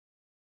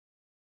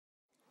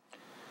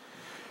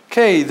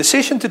Okay, the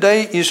session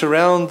today is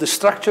around the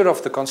structure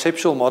of the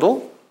conceptual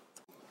model.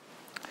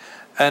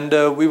 And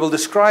we will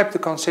describe the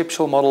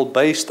conceptual model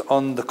based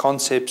on the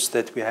concepts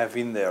that we have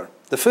in there.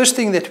 The first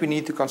thing that we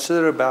need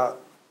to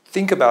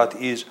think about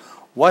is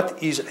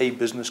what is a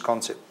business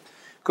concept?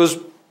 Because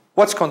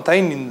what's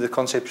contained in the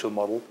conceptual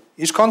model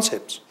is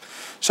concepts.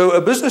 So a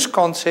business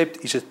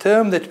concept is a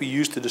term that we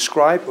use to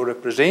describe or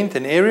represent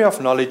an area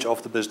of knowledge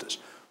of the business.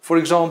 For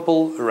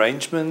example,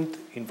 arrangement,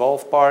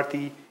 involved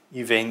party,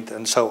 event,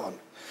 and so on.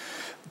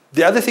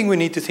 The other thing we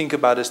need to think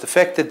about is the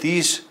fact that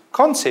these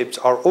concepts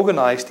are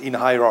organized in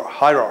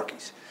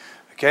hierarchies.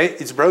 Okay,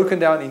 it's broken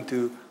down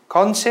into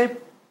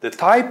concept, the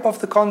type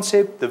of the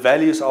concept, the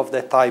values of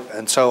that type,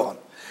 and so on.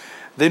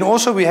 Then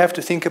also we have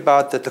to think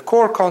about that the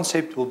core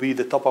concept will be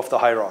the top of the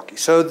hierarchy.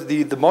 So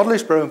the model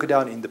is broken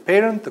down in the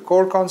parent, the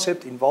core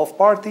concept, involved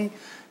party,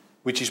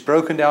 which is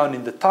broken down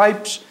in the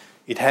types.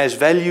 It has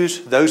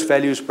values, those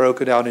values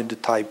broken down into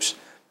types,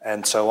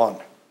 and so on.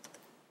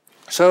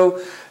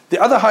 So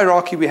the other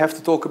hierarchy we have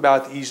to talk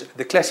about is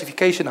the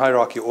classification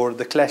hierarchy or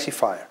the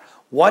classifier.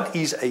 What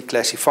is a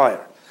classifier?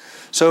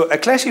 So a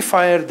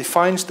classifier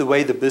defines the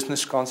way the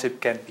business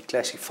concept can be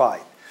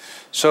classified.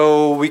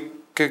 So we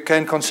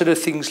can consider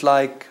things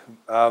like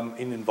an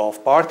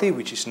involved party,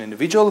 which is an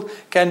individual,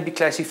 can be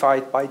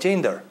classified by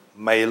gender,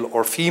 male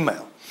or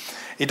female.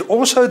 It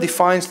also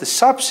defines the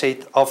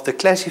subset of the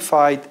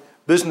classified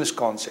business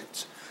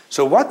concepts.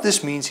 So what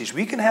this means is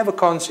we can have a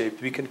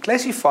concept, we can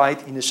classify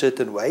it in a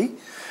certain way.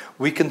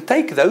 We can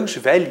take those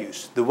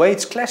values, the way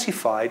it's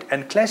classified,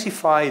 and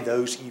classify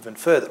those even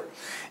further.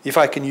 If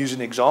I can use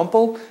an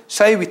example,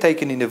 say we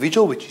take an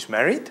individual which is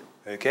married.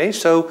 Okay,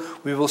 so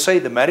we will say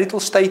the marital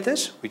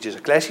status, which is a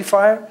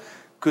classifier,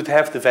 could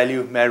have the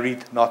value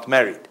married, not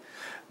married.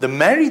 The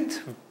married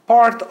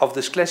part of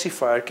this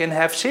classifier can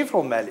have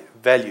several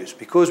values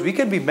because we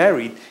can be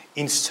married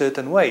in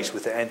certain ways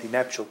with the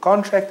antenuptial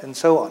contract and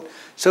so on.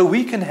 So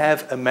we can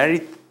have a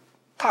married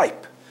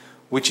type,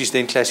 which is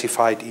then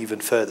classified even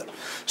further.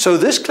 So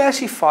this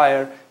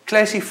classifier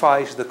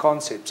classifies the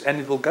concepts, and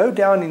it will go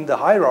down in the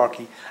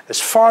hierarchy as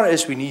far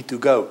as we need to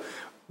go.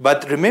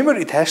 But remember,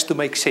 it has to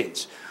make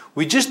sense.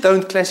 We just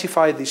don't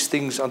classify these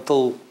things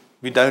until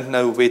we don't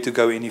know where to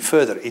go any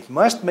further. It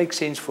must make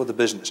sense for the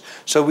business.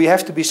 So we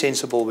have to be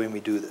sensible when we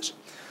do this.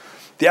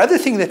 The other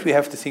thing that we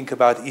have to think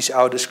about is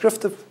our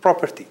descriptive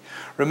property.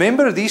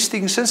 Remember, these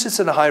things, since it's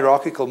in a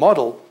hierarchical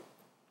model,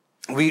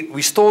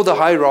 we store the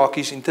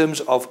hierarchies in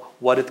terms of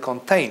what it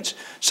contains.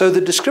 So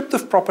the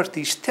descriptive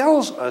properties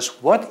tells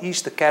us what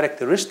is the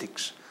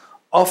characteristics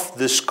of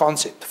this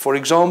concept. For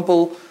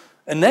example,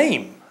 a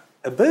name,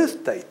 a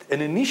birth date,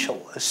 an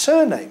initial, a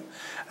surname,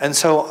 and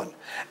so on.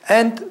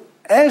 And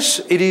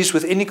as it is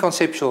with any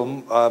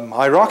conceptual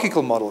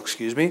hierarchical model,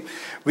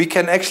 we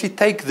can actually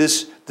take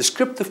this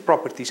descriptive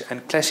properties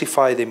and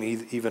classify them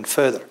even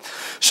further.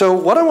 So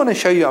what I want to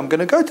show you, I'm going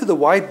to go to the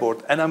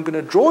whiteboard and I'm going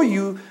to draw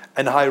you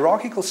an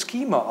hierarchical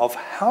schema of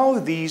how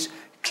these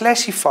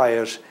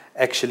classifiers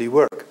actually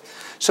work.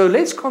 So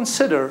let's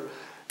consider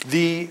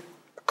the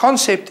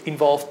concept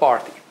involved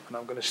party. And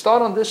I'm going to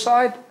start on this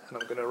side and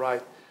I'm going to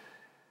write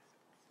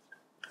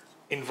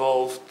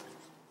involved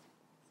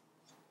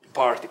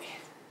party.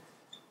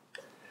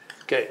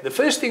 Okay, the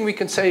first thing we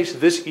can say is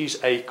this is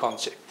a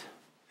concept.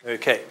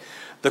 Okay,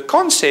 the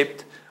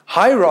concept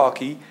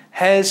hierarchy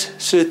has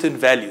certain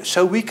values.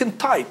 So we can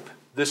type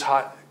this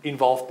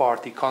involved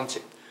party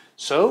concept.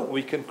 So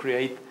we can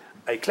create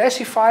a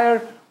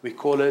classifier. We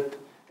call it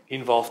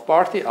involved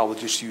party. I will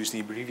just use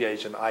the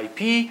abbreviation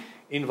IP,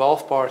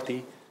 involved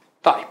party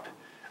type.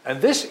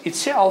 And this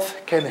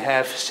itself can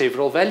have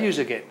several values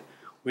again.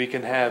 We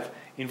can have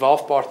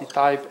involved party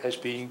type as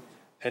being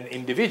an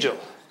individual,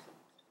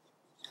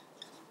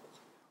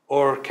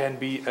 or can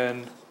be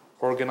an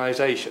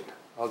organization.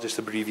 I'll just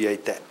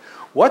abbreviate that.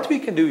 What we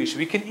can do is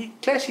we can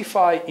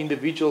classify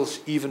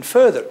individuals even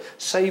further,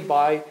 say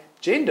by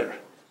gender.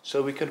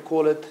 So we can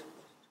call it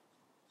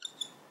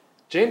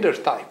gender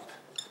type.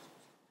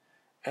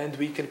 And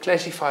we can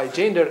classify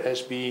gender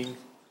as being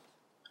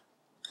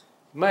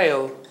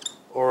male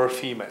or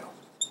female.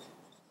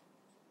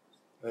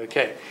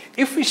 Okay.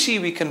 If we see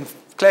we can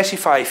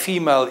classify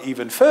female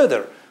even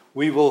further,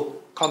 we will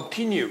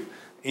continue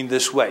in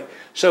this way.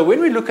 So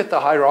when we look at the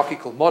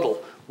hierarchical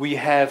model, we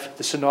have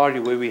the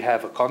scenario where we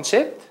have a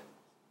concept,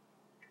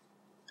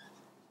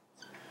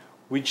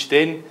 which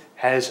then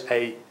has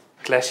a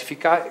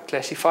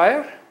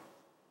classifier,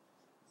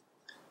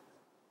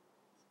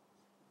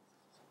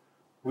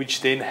 which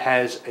then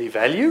has a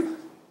value,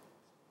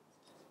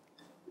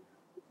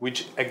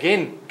 which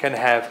again can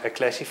have a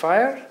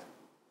classifier,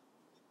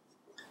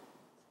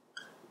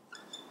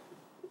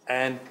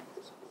 and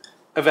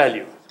a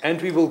value. And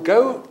we will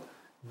go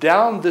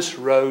down this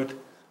road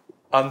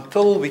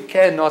until we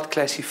cannot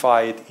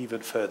classify it even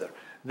further.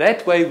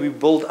 That way we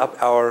build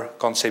up our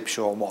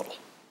conceptual model.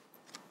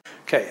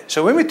 Okay,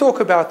 so when we talk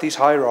about these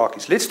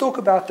hierarchies, let's talk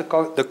about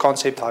the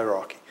concept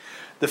hierarchy.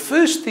 The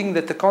first thing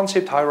that the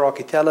concept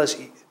hierarchy tells us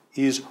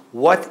is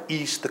what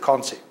is the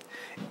concept.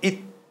 It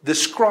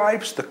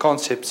describes the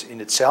concepts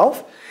in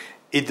itself.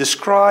 It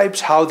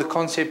describes how the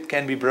concept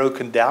can be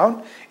broken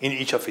down in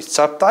each of its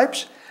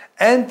subtypes,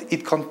 and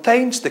it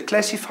contains the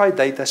classified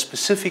data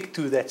specific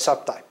to that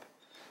subtype.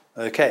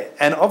 Okay,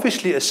 and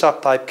obviously a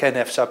subtype can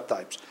have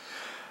subtypes.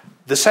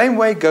 The same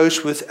way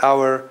goes with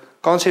our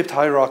concept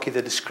hierarchy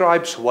that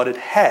describes what it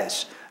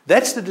has.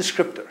 That's the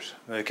descriptors.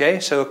 Okay,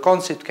 so a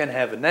concept can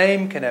have a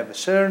name, can have a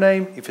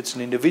surname, if it's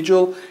an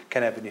individual,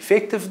 can have an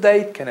effective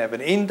date, can have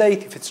an end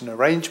date, if it's an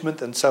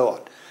arrangement, and so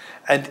on.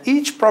 And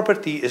each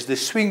property is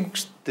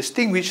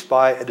distinguished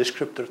by a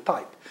descriptor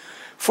type.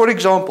 For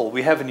example,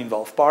 we have an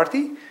involved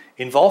party.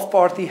 Involved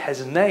party has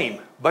a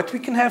name, but we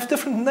can have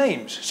different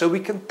names. So we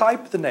can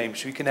type the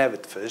names. We can have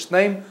it first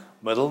name,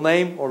 middle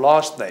name, or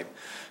last name.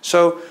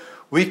 So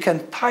we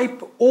can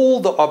type all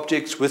the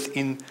objects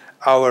within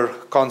our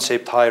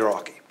concept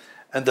hierarchy.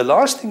 And the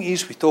last thing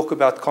is we talk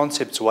about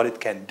concepts, what it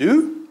can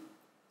do.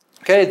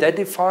 Okay, that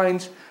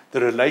defines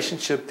the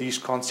relationship these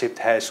concepts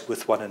has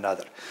with one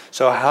another.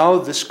 So how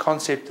this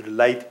concept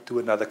relates to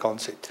another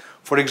concept.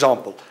 For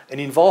example, an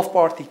involved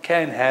party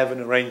can have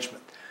an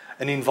arrangement.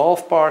 An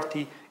involved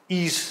party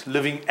is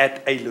living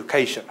at a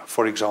location,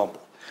 for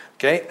example.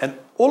 Okay, and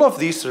all of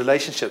these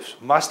relationships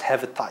must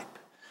have a type.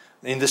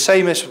 In the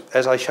same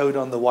as I showed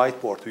on the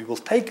whiteboard, we will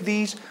take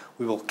these,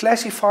 we will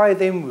classify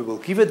them, we will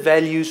give it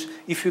values.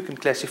 If you can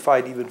classify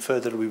it even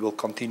further, we will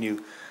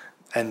continue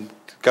and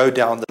go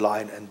down the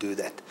line and do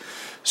that.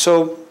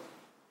 So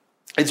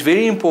it's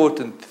very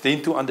important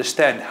then to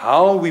understand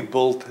how we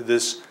built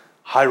this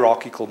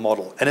hierarchical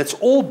model. And it's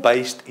all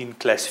based in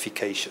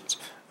classifications.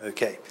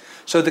 Okay.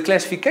 So the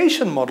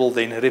classification model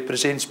then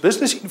represents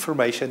business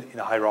information in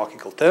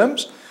hierarchical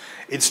terms.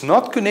 It's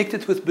not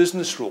connected with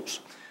business rules.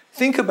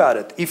 Think about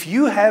it. If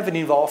you have an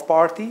involved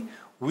party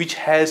which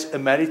has a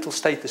marital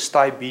status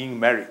type being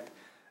married,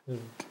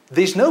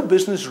 there's no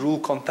business rule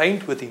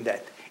contained within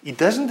that. It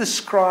doesn't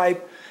describe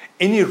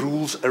any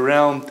rules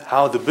around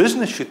how the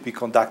business should be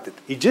conducted.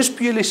 It just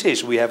purely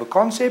says we have a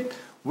concept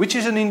which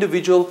is an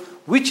individual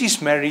which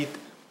is married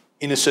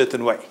in a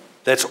certain way.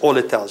 That's all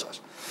it tells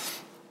us.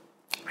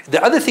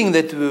 The other thing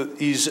that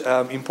is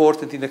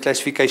important in the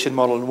classification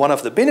model, and one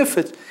of the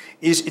benefits,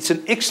 is it's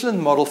an excellent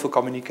model for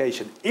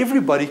communication.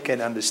 Everybody can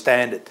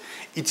understand it.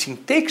 It's in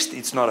text,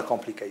 it's not a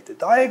complicated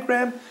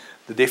diagram.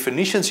 The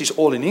definitions is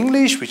all in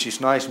English, which is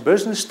nice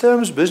business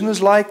terms,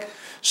 business-like.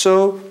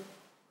 So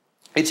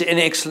it's an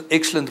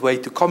excellent way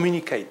to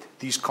communicate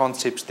these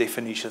concepts,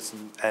 definitions,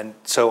 and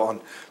so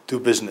on to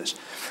business.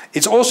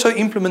 It's also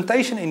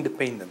implementation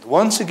independent.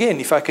 Once again,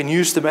 if I can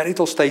use the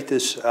marital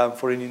status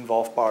for an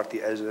involved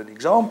party as an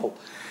example,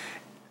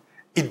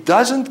 it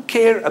doesn't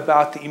care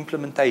about the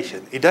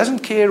implementation. It doesn't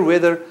care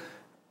whether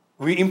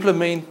we're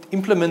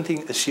implementing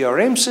a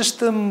CRM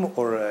system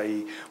or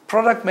a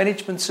product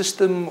management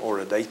system or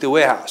a data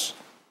warehouse.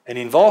 An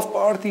involved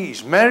party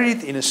is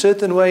married in a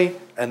certain way,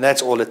 and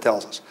that's all it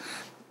tells us.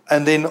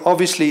 And then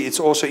obviously it's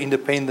also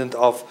independent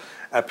of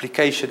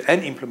application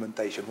and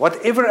implementation.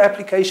 Whatever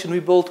application we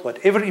build,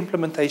 whatever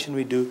implementation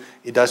we do,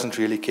 it doesn't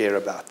really care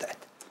about that.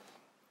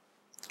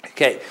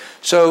 Okay,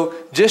 so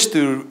just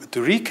to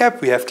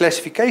recap, we have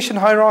classification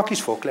hierarchies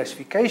for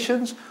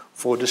classifications,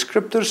 for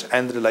descriptors,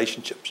 and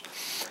relationships.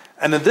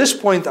 And at this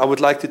point, I would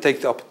like to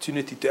take the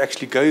opportunity to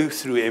actually go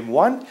through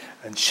M1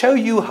 and show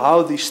you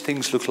how these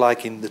things look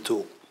like in the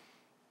tool.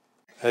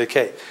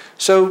 Okay,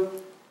 so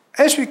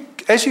as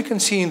you can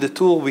see in the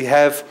tool, we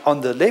have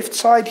on the left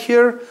side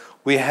here,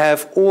 we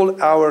have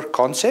all our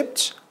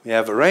concepts. We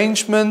have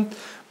arrangement,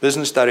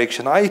 business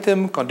direction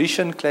item,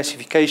 condition,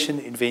 classification,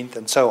 event,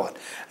 and so on.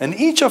 And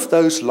each of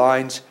those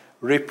lines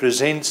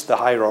represents the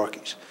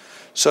hierarchies.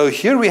 So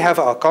here we have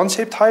our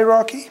concept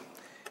hierarchy.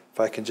 If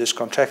I can just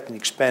contract and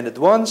expand it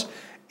once,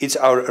 it's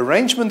our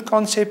arrangement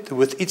concept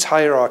with its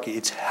hierarchy.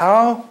 It's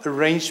how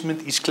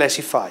arrangement is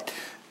classified.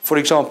 For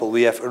example,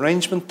 we have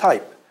arrangement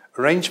type,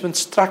 arrangement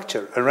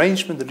structure,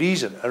 arrangement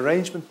reason,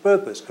 arrangement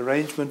purpose,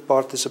 arrangement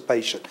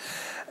participation.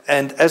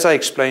 And as I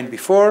explained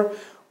before,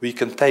 we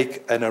can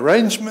take an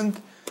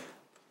arrangement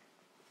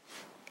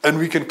and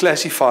we can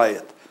classify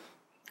it.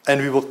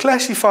 And we will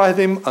classify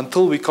them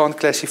until we can't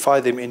classify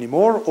them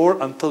anymore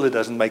or until it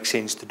doesn't make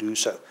sense to do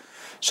so.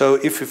 So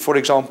if we, for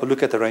example,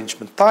 look at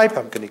arrangement type,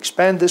 I'm going to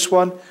expand this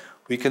one.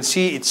 We can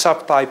see its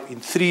subtype in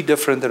 3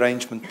 different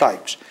arrangement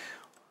types.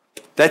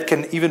 That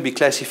can even be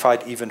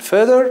classified even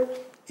further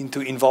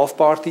into involved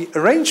party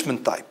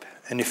arrangement type.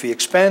 And if we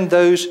expand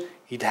those,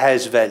 it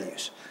has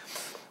values.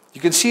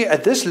 You can see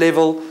at this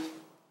level,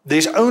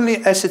 there's only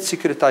asset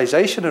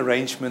securitization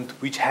arrangement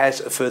which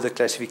has a further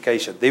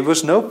classification. There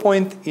was no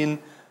point in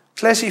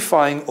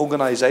classifying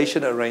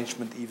organization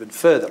arrangement even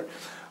further.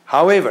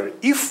 However,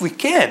 if we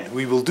can,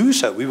 we will do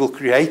so. We will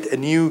create a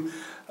new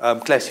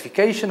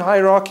classification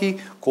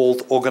hierarchy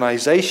called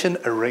organization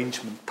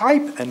arrangement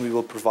type, and we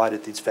will provide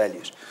it its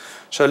values.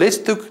 So let's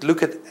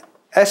look at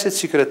asset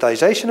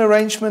securitization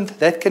arrangement.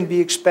 That can be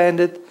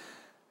expanded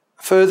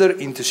further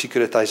into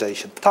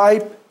securitization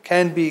type,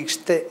 can be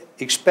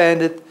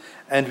expanded,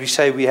 and we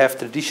say we have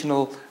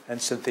traditional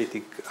and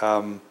synthetic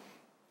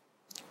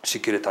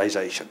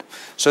securitization.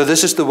 So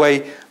this is the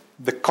way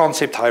the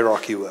concept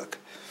hierarchy works.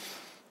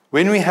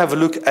 When we have a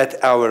look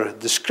at our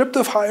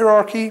descriptive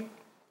hierarchy,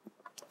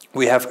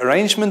 we have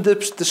arrangement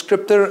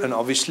descriptor, and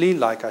obviously,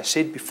 like I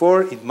said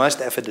before, it must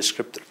have a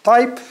descriptor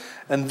type,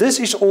 and this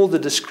is all the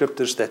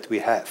descriptors that we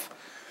have.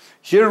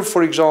 Here,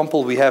 for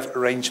example, we have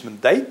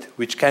arrangement date,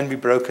 which can be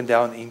broken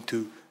down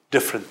into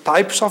different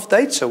types of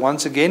dates. So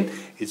once again,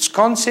 it's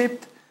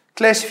concept,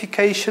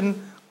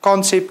 classification,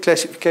 concept,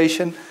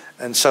 classification,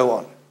 and so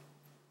on.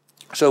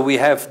 So we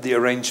have the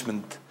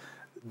arrangement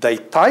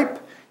date type.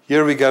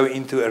 Here we go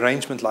into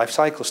arrangement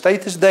lifecycle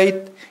status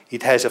date.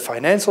 It has a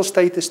financial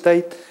status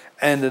date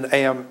and an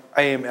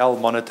AML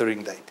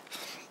monitoring date.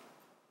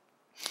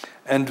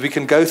 And we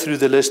can go through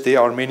the list. There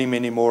are many,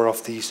 many more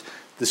of these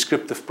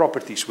descriptive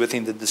properties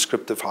within the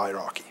descriptive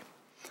hierarchy.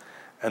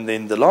 And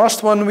then the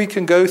last one we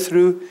can go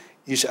through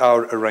is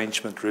our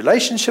arrangement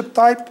relationship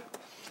type.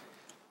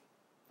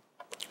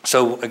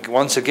 So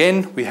once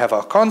again, we have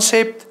our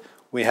concept,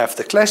 we have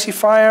the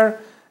classifier,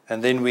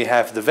 and then we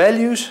have the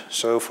values.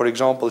 So for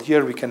example,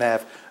 here we can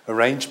have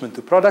arrangement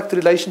to product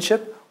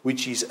relationship,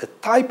 which is a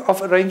type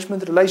of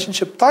arrangement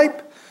relationship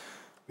type.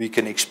 We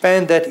can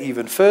expand that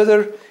even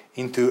further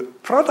into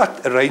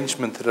product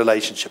arrangement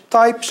relationship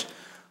types.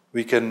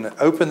 We can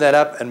open that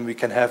up and we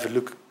can have a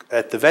look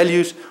at the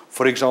values.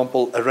 For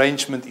example,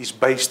 arrangement is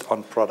based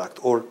on product,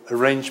 or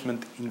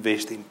arrangement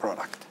invest in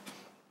product.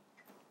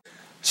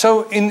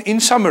 So in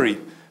summary,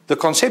 the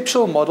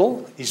conceptual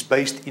model is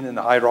based in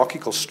a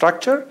hierarchical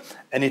structure,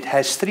 and it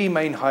has three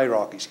main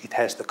hierarchies. It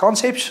has the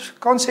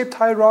concept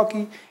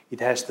hierarchy, it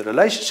has the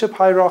relationship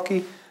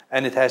hierarchy,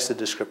 and it has the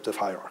descriptive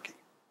hierarchy.